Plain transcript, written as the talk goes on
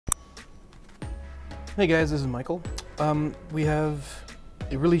Hey guys, this is Michael. We have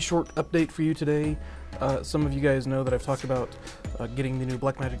a really short update for you today. Some of you guys know that I've talked about getting the new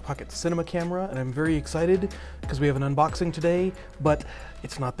Blackmagic Pocket Cinema camera, and I'm very excited because we have an unboxing today, but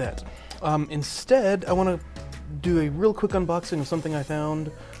it's not that. Instead, I want to do a real quick unboxing of something I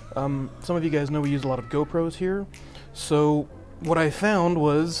found. Some of you guys know we use a lot of GoPros here, so what I found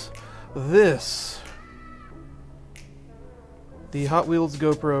was this. The Hot Wheels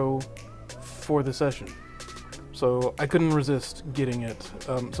GoPro for the session. So I couldn't resist getting it.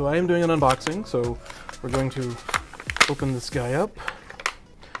 So I am doing an unboxing, so we're going to open this guy up,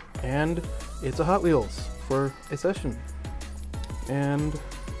 and it's a Hot Wheels for a session. And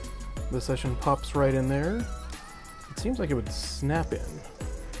the session pops right in there. It seems like it would snap in.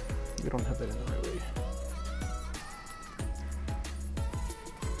 We don't have that in the right way.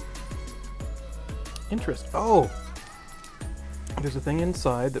 Oh! There's a thing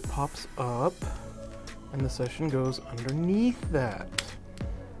inside that pops up, and the session goes underneath that.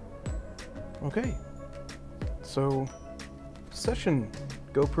 Okay, so session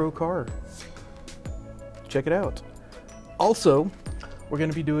GoPro car. Check it out. Also, we're going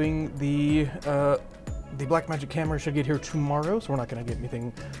to be doing the Blackmagic camera should get here tomorrow, so we're not going to get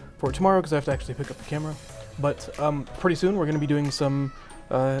anything for it tomorrow because I have to actually pick up the camera. But pretty soon we're going to be doing some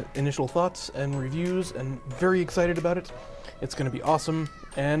initial thoughts and reviews, and very excited about it. It's going to be awesome,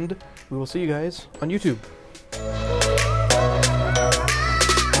 and we will see you guys on YouTube.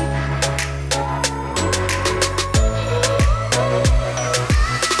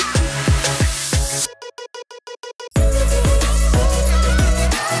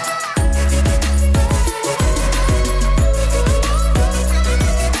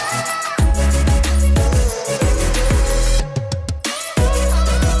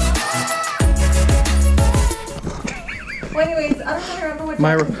 Well, anyways, I don't really remember what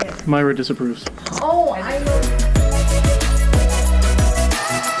Myra disapproves. Oh, I know.